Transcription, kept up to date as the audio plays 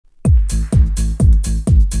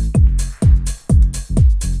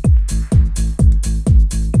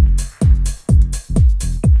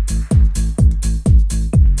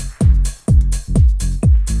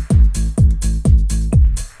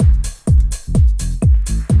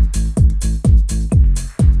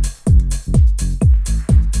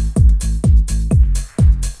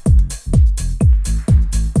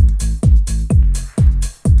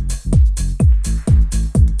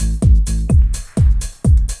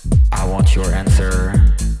want your answer,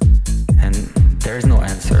 and there's no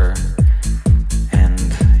answer. And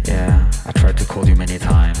yeah, I tried to call you many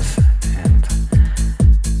times, and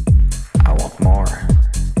I want more.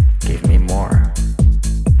 Give me more.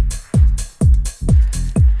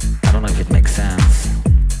 I don't know if it makes sense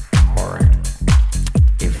or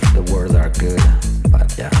if the words are good,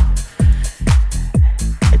 but yeah,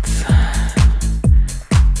 it's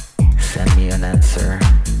send me an answer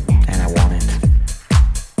and I want it.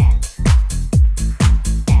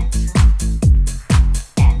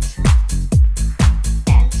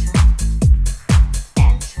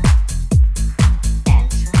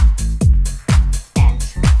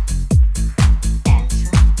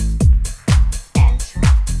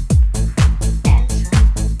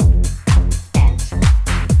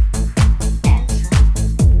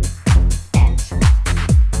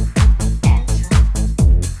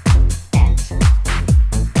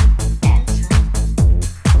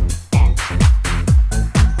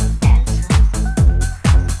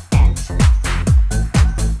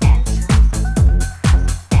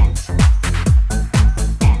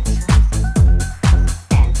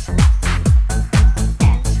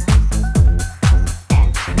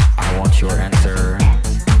 Your answer,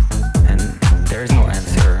 and there's no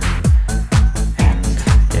answer. And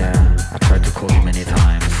yeah, I tried to call you many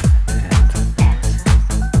times, and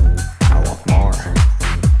I want more.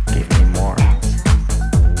 Give me more.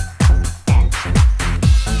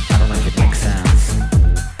 I don't know if it makes sense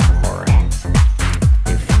or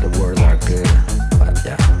if the words are good, but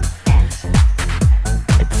yeah,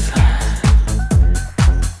 it's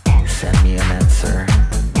send me an answer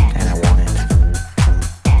and I want it.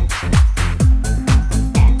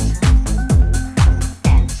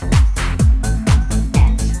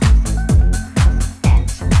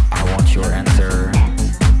 Your answer.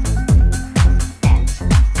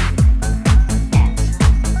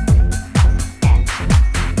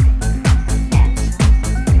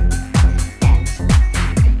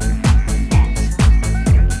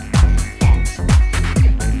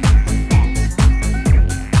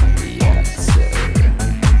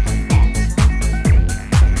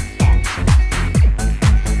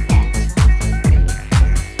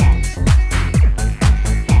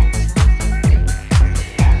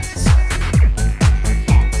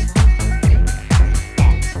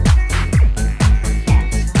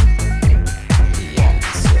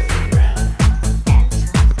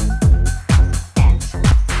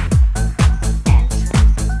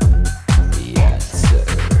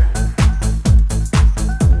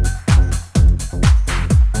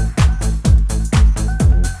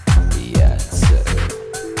 Yes, sir.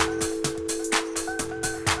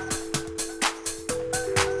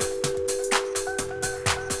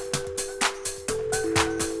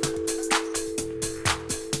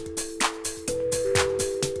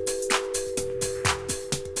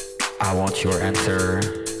 I want your answer,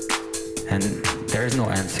 and there's no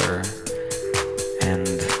answer. And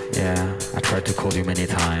yeah, I tried to call you many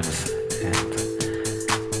times, and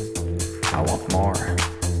I want more.